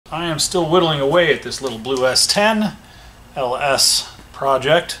I am still whittling away at this little blue S10 LS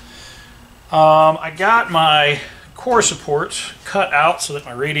project. I got my core support cut out so that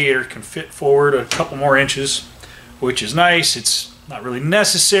my radiator can fit forward a couple more inches, which is nice. It's not really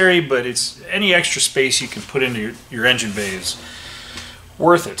necessary, but it's any extra space you can put into your engine bay is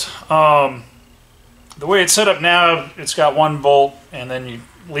worth it. The way it's set up now, it's got one bolt and then you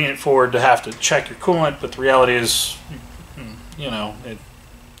lean it forward to have to check your coolant, but the reality is, you know,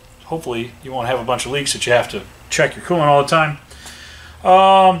 hopefully you won't have a bunch of leaks that you have to check your coolant all the time.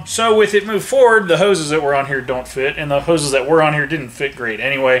 So with it moved forward, the hoses that were on here don't fit, and the hoses that were on here didn't fit great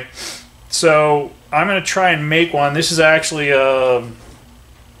anyway. So I'm going to try and make one. This is actually I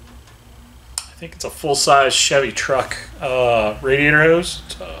think it's a full-size Chevy truck radiator hose.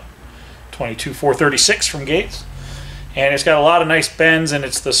 It's a 22-436 from Gates. And it's got a lot of nice bends, and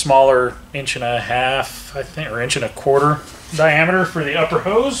it's the smaller 1.5 inch, I think, or 1.25 inch diameter for the upper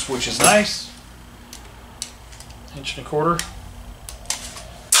hose, which is nice. 1.25 inch.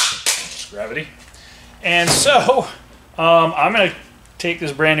 Just gravity. And so I'm going to take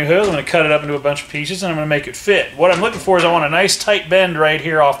this brand new hose, I'm going to cut it up into a bunch of pieces, and I'm going to make it fit. What I'm looking for is I want a nice tight bend right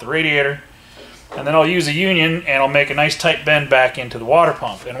here off the radiator, and then I'll use a union and I'll make a nice tight bend back into the water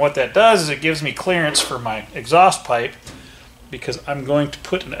pump. And what that does is it gives me clearance for my exhaust pipe, because I'm going to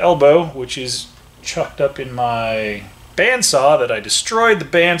put an elbow, which is chucked up in my bandsaw that I destroyed the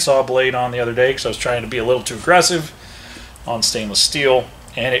bandsaw blade on the other day because I was trying to be a little too aggressive on stainless steel,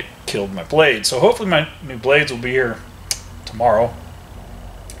 and it killed my blade. So hopefully my new blades will be here tomorrow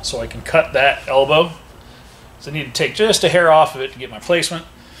so I can cut that elbow. So I need to take just a hair off of it to get my placement.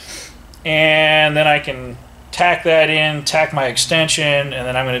 And then I can tack that in, tack my extension, and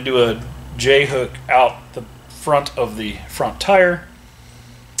then I'm going to do a J-hook out the front of the front tire.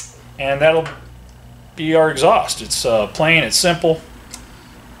 And that'll be our exhaust. It's plain, it's simple,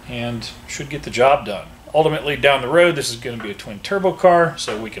 and should get the job done. Ultimately, down the road, this is going to be a twin turbo car,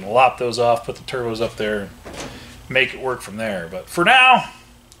 so we can lop those off, put the turbos up there, and make it work from there. But for now,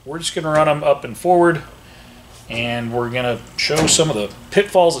 we're just going to run them up and forward, and we're going to show some of the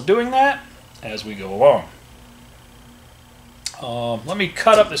pitfalls of doing that as we go along. Let me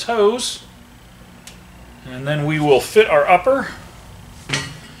cut up this hose, and then we will fit our upper.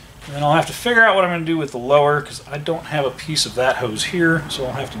 And then I'll have to figure out what I'm going to do with the lower, because I don't have a piece of that hose here, so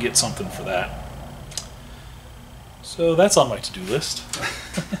I'll have to get something for that. So that's on my to-do list.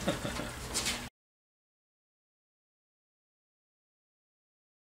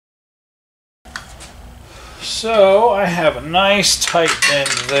 So I have a nice tight bend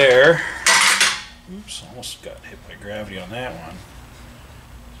there. Oops, almost got hit by gravity on that one.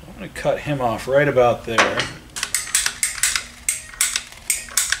 So I'm going to cut him off right about there.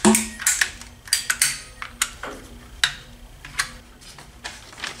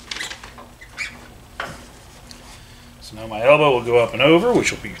 So now my elbow will go up and over,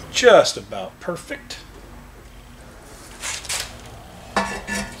 which will be just about perfect.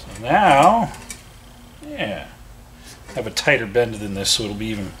 So now, yeah, I have a tighter bend than this, so it'll be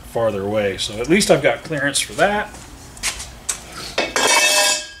even farther away. So at least I've got clearance for that.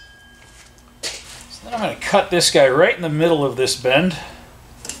 So then I'm going to cut this guy right in the middle of this bend.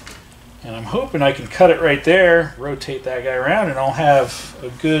 And I'm hoping I can cut it right there, rotate that guy around, and I'll have a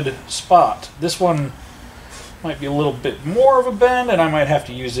good spot. This one might be a little bit more of a bend, and I might have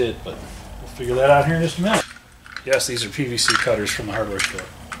to use it, but we'll figure that out here in just a minute. Yes, these are PVC cutters from the hardware store.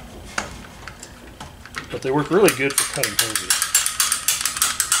 But they work really good for cutting hoses.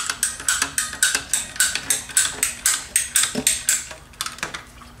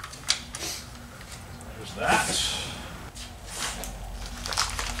 There's that.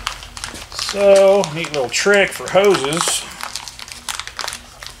 So, neat little trick for hoses.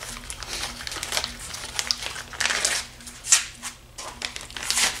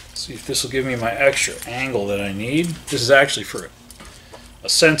 See if this will give me my extra angle that I need. This is actually for a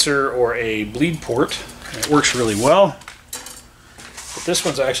sensor or a bleed port. It works really well, but this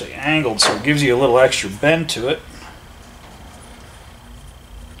one's actually angled, so it gives you a little extra bend to it.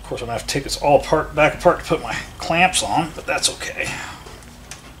 Of course, I'm going to have to take this all back apart to put my clamps on, but that's okay.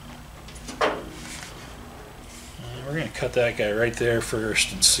 And we're going to cut that guy right there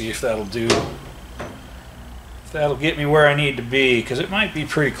first and see if that'll do. If that'll get me where I need to be, because it might be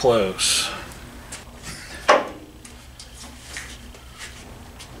pretty close.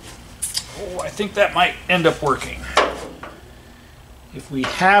 I think that might end up working. If we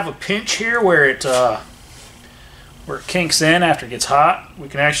have a pinch here where it kinks in after it gets hot, we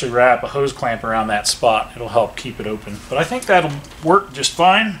can actually wrap a hose clamp around that spot. It'll help keep it open. But I think that'll work just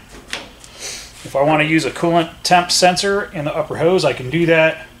fine. If I want to use a coolant temp sensor in the upper hose, I can do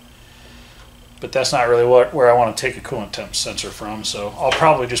that. but that's not really where I want to take a coolant temp sensor from. So I'll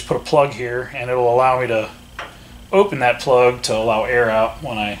probably just put a plug here, and it'll allow me to open that plug to allow air out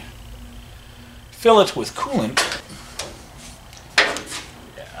when I fill it with coolant.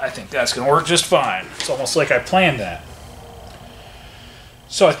 Yeah, I think that's going to work just fine. It's almost like I planned that.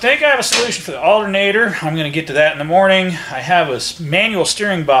 So I think I have a solution for the alternator. I'm going to get to that in the morning. I have a manual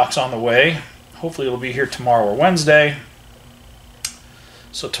steering box on the way. Hopefully it'll be here tomorrow or Wednesday.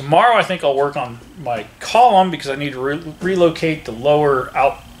 So tomorrow I think I'll work on my column because I need to relocate the lower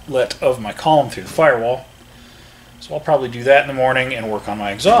outlet of my column through the firewall. So I'll probably do that in the morning and work on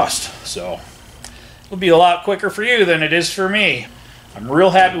my exhaust. So it'll be a lot quicker for you than it is for me. I'm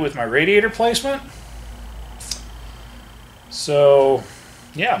real happy with my radiator placement. So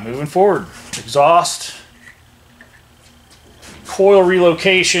yeah, moving forward. Exhaust, coil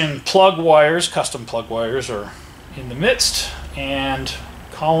relocation, plug wires, custom plug wires are in the midst, and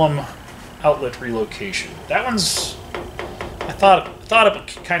column outlet relocation. That one's, I thought of a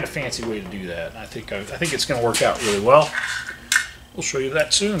kind of fancy way to do that. I think it's going to work out really well. We'll show you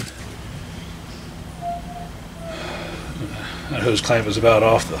that soon. That hose clamp is about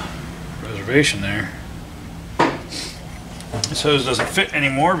off the reservation there. This hose doesn't fit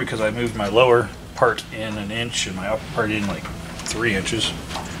anymore because I moved my lower part in 1 inch and my upper part in like 3 inches.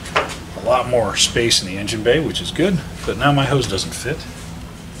 A lot more space in the engine bay, which is good, but now my hose doesn't fit.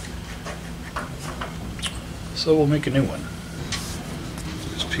 So we'll make a new one.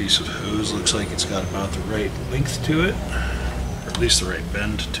 This piece of hose looks like it's got about the right length to it, or at least the right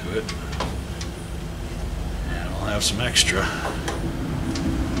bend to it. And I'll have some extra.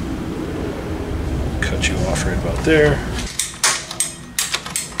 Cut you off right about there.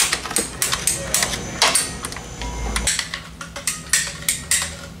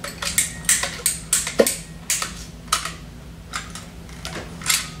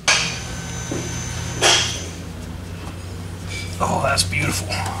 Oh, that's beautiful.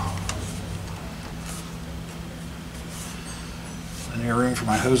 Plenty of room for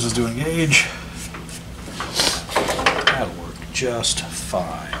my hoses to engage. That'll work just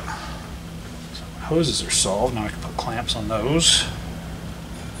fine. So my hoses are solved. Now I can put clamps on those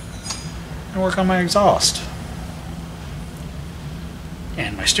and work on my exhaust.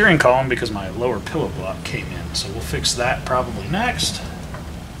 And my steering column because my lower pillow block came in. So we'll fix that probably next.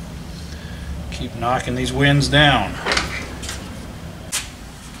 Keep knocking these winds down.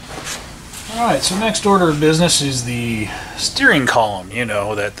 Alright, so next order of business is the steering column, you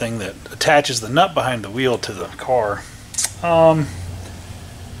know, that thing that attaches the nut behind the wheel to the car.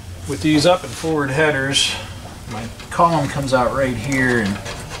 With these up and forward headers, my column comes out right here and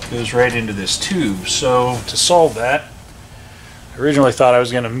goes right into this tube. So to solve that, I originally thought I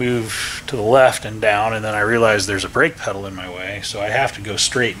was going to move to the left and down, and then I realized there's a brake pedal in my way, so I have to go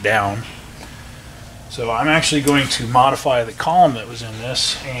straight down. So I'm actually going to modify the column that was in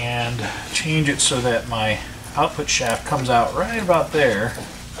this and change it so that my output shaft comes out right about there,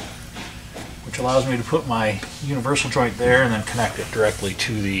 which allows me to put my universal joint there and then connect it directly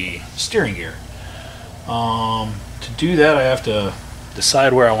to the steering gear. To do that, I have to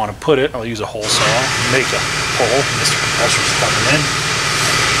decide where I want to put it. I'll use a hole saw and make a hole. Mr. Compressor's coming in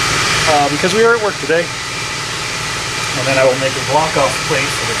because we are at work today. And then I will make a block-off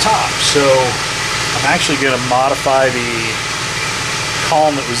plate for the top. So I'm actually going to modify the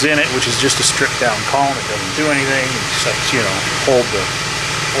column that was in it, which is just a stripped-down column. It doesn't do anything except, you know, hold the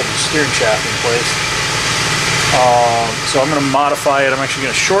steering shaft in place. So I'm going to modify it. I'm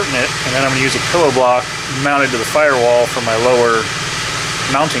actually going to shorten it, and then I'm going to use a pillow block mounted to the firewall for my lower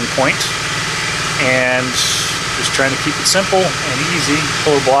mounting point, and just trying to keep it simple and easy.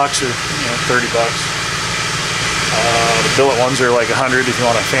 Pillow blocks are, you know, 30 bucks. The billet ones are like 100 if you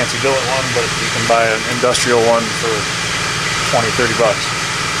want a fancy billet one, but you can buy an industrial one for 20, 30 bucks.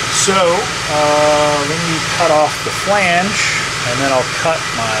 So let me cut off the flange, and then I'll cut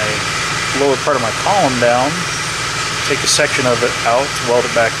my lower part of my column down, take a section of it out, weld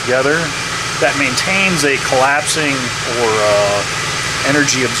it back together. That maintains a collapsing or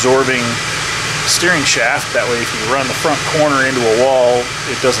energy absorbing steering shaft. That way if you run the front corner into a wall,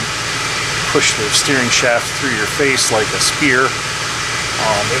 it doesn't push the steering shaft through your face like a spear.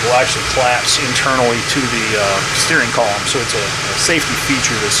 It will actually collapse internally to the steering column, so it's a safety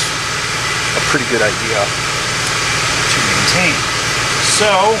feature that's a pretty good idea to maintain. So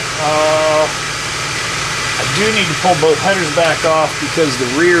I do need to pull both headers back off because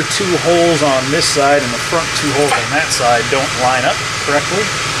the rear 2 holes on this side and the front 2 holes on that side don't line up correctly,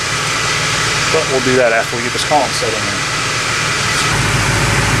 but we'll do that after we get this column set in there.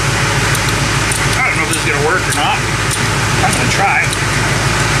 I don't know if this is going to work or not. I'm going to try.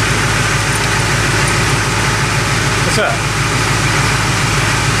 What's up?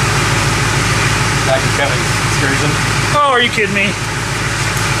 Back to Kevin's excursion. Oh, are you kidding me?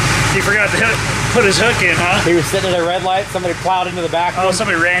 He forgot to put his hook in, huh? He was sitting at a red light. Somebody plowed into the back. Oh,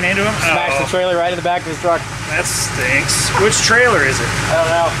 somebody ran into him? Smashed the trailer right in the back of his truck. That stinks. Which trailer is it? I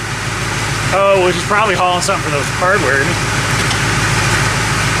don't know. Oh, which is probably hauling something for those hardware.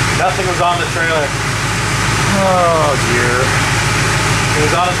 Nothing was on the trailer. Oh, dear. He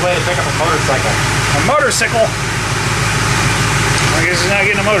was on his way to pick up a motorcycle. A motorcycle? I guess he's not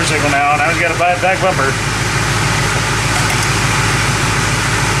getting a motorcycle now. Now he's got to buy a back bumper.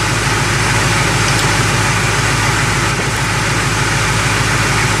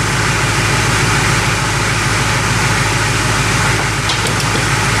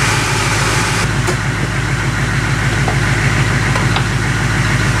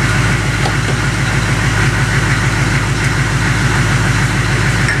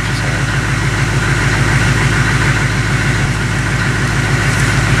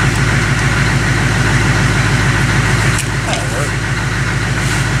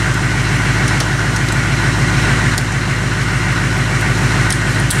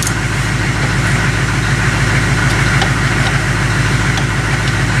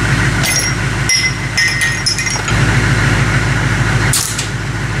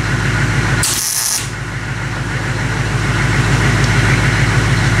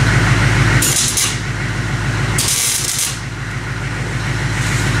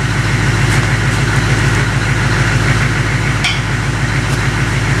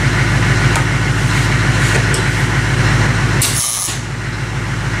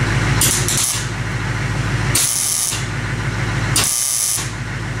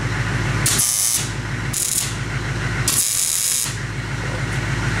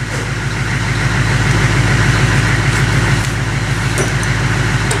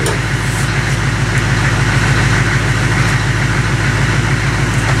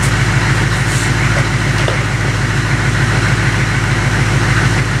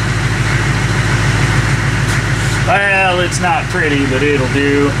 Well, it's not pretty, but it'll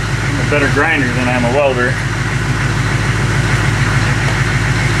do. I'm a better grinder than I'm a welder.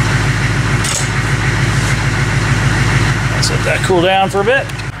 Let's let that cool down for a bit.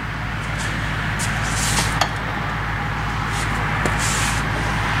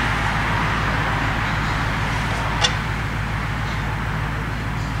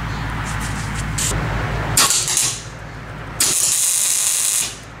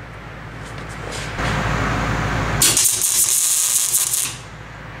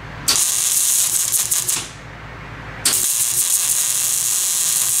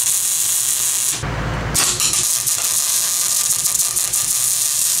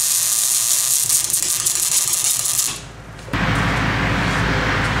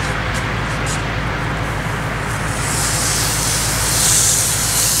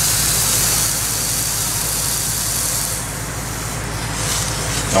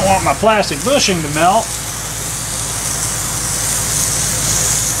 Don't want my plastic bushing to melt.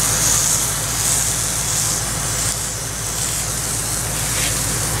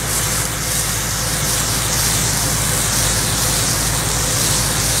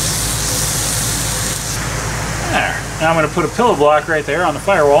 There. Now I'm going to put a pillow block right there on the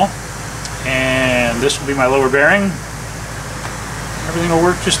firewall, and this will be my lower bearing. Everything will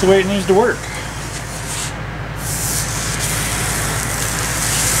work just the way it needs to work.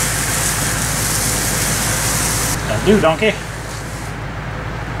 Do, donkey.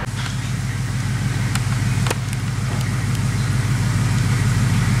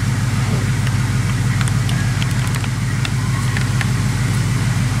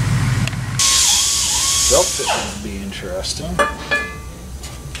 Belt fit would be interesting.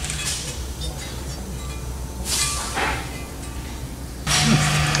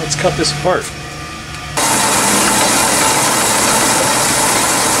 Let's cut this apart.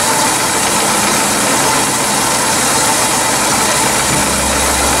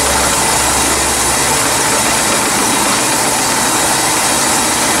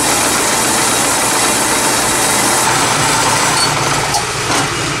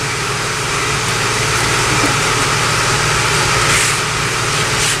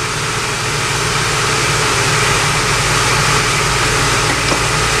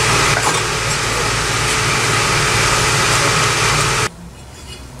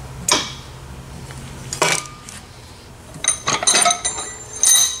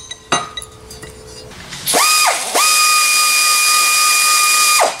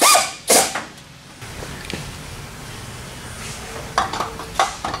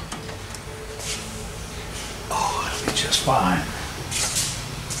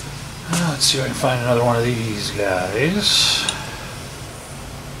 Let's see if I can find another one of these guys.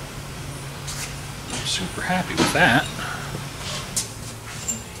 I'm super happy with that.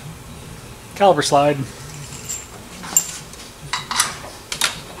 Caliper slide.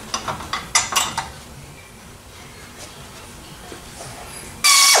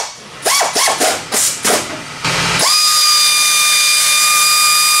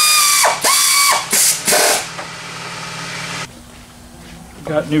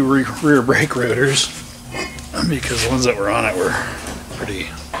 Got new rear brake rotors because the ones that were on it were pretty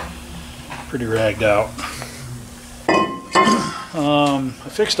ragged out. I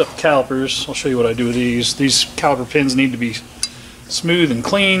fixed up the calipers. I'll show you what I do with these. These caliper pins need to be smooth and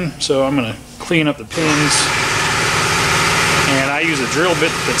clean, so I'm going to clean up the pins. And I use a drill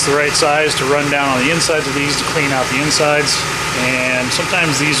bit that's the right size to run down on the insides of these to clean out the insides. And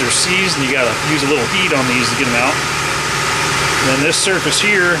sometimes these are seized and you got to use a little heat on these to get them out. And then this surface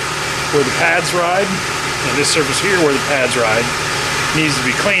here where the pads ride, and this surface here where the pads ride needs to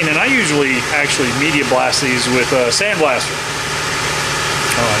be clean. And I usually actually media blast these with a sand blaster.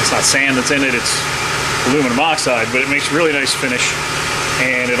 It's not sand that's in it, it's aluminum oxide, but it makes a really nice finish.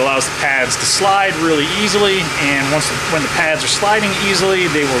 And it allows the pads to slide really easily. And when the pads are sliding easily,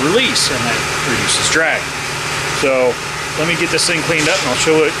 they will release, and that reduces drag. So let me get this thing cleaned up, and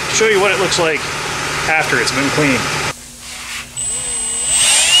I'll show you what it looks like after it's been cleaned.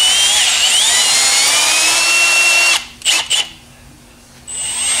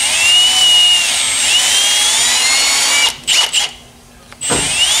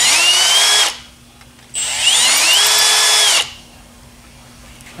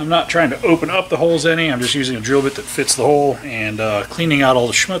 I'm not trying to open up the holes any, I'm just using a drill bit that fits the hole and cleaning out all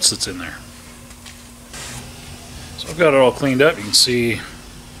the schmutz that's in there. So I've got it all cleaned up. You can see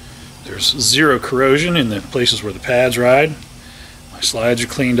there's zero corrosion in the places where the pads ride. My slides are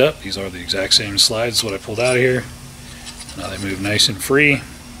cleaned up. These are the exact same slides as what I pulled out of here. Now they move nice and free.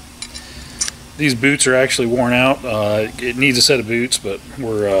 These boots are actually worn out. It needs a set of boots, but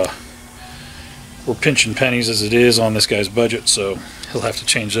we're pinching pennies as it is on this guy's budget, so he'll have to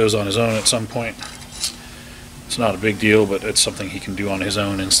change those on his own at some point. It's not a big deal, but it's something he can do on his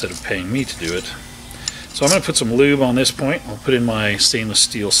own instead of paying me to do it. So I'm going to put some lube on this point. I'll put in my stainless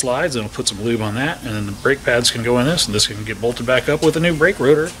steel slides, and I'll put some lube on that, and then the brake pads can go in this, and this can get bolted back up with a new brake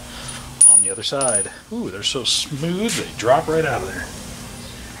rotor on the other side. Ooh, they're so smooth, they drop right out of there.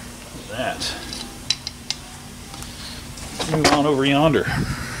 Look at that. Let's move on over yonder.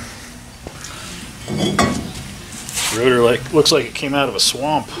 Rotor looks like it came out of a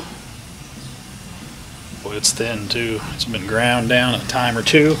swamp. Boy, it's thin too. It's been ground down a time or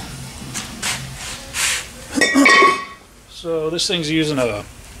two. So this thing's using a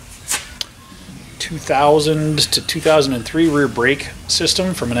 2000 to 2003 rear brake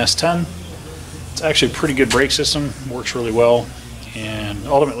system from an S10. It's actually a pretty good brake system. Works really well. And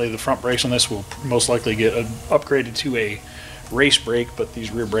ultimately the front brakes on this will most likely get upgraded to a race brake, but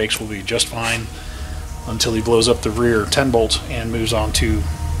these rear brakes will be just fine until he blows up the rear 10-bolt and moves on to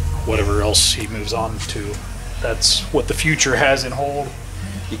whatever else he moves on to. That's what the future has in hold.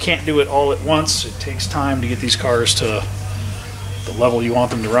 You can't do it all at once. It takes time to get these cars to the level you want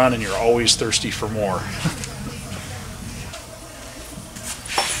them to run, and you're always thirsty for more.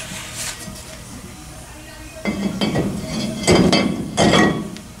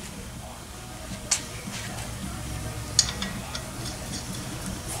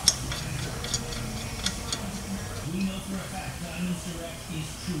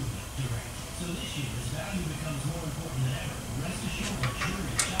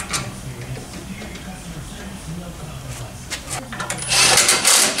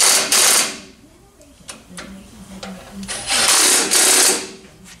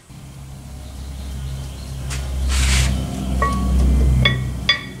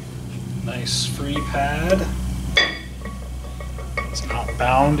 Nice free pad. It's not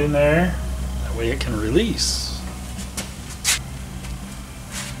bound in there. That way it can release.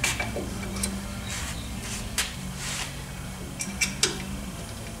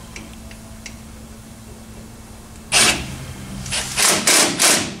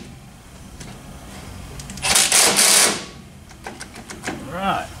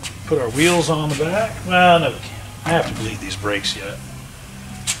 Alright, put our wheels on the back. Well, no we can't. I have to bleed these brakes yet.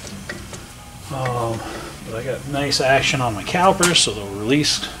 But I got nice action on my calipers, so they'll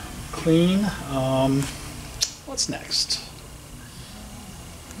release clean. What's next?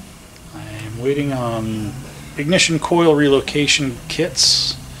 I'm waiting on ignition coil relocation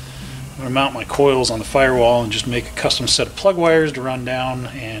kits. I'm going to mount my coils on the firewall and just make a custom set of plug wires to run down,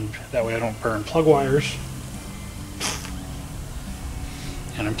 and that way I don't burn plug wires.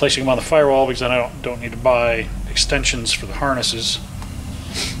 And I'm placing them on the firewall because then I don't need to buy extensions for the harnesses.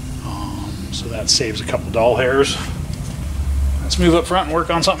 So that saves a couple doll hairs. Let's move up front and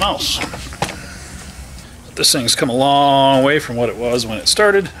work on something else. This thing's come a long way from what it was when it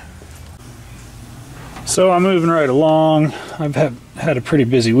started. So I'm moving right along. I've had a pretty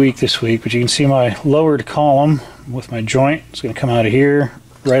busy week this week, but you can see my lowered column with my joint. It's going to come out of here,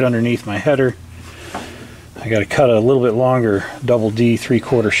 right underneath my header. I got to cut a little bit longer double D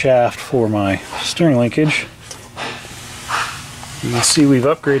 3/4 shaft for my steering linkage. You can see we've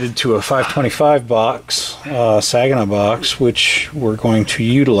upgraded to a 525 box, Saginaw box, which we're going to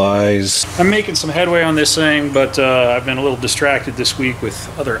utilize. I'm making some headway on this thing, but I've been a little distracted this week with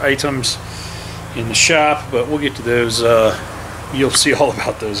other items in the shop, but we'll get to those. You'll see all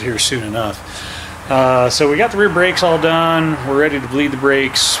about those here soon enough. So we got the rear brakes all done. We're ready to bleed the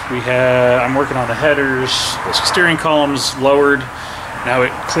brakes. I'm working on the headers. The steering column's lowered. Now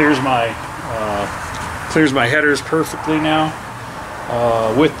it clears my headers perfectly now.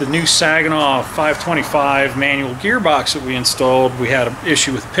 With the new Saginaw 525 manual gearbox that we installed, we had an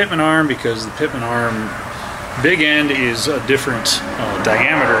issue with the pitman arm because the pitman arm big end is a different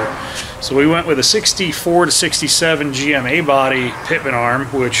diameter. So we went with a 64 to 67 GMA body pitman arm,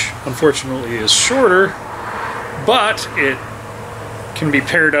 which unfortunately is shorter, but it can be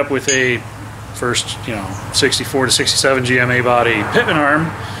paired up with a first, 64 to 67 GMA body pitman arm,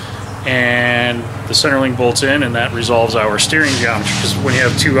 and the center link bolts in, and that resolves our steering geometry, because when you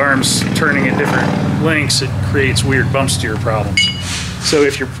have two arms turning at different lengths, it creates weird bump steer problems. So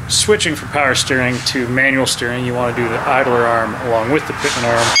if you're switching from power steering to manual steering, you want to do the idler arm along with the pitman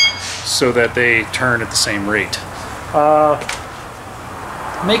arm so that they turn at the same rate.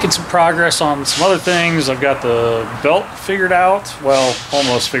 Making some progress on some other things. I've got the belt figured out. Well,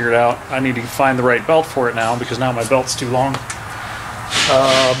 almost figured out. I need to find the right belt for it now because now my belt's too long.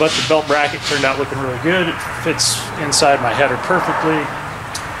 But the belt bracket turned out looking really good. It fits inside my header perfectly.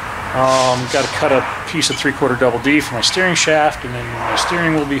 Got to cut a piece of 3/4 double D for my steering shaft, and then my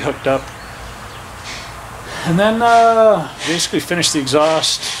steering will be hooked up. And then basically finish the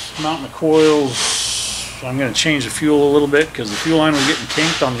exhaust, mount the coils. I'm going to change the fuel a little bit because the fuel line was getting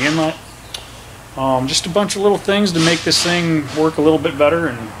kinked on the inlet. Just a bunch of little things to make this thing work a little bit better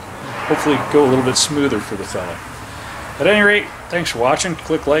and hopefully go a little bit smoother for the fella. At any rate, thanks for watching.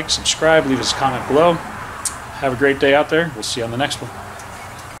 Click like, subscribe, leave us a comment below. Have a great day out there. We'll see you on the next one.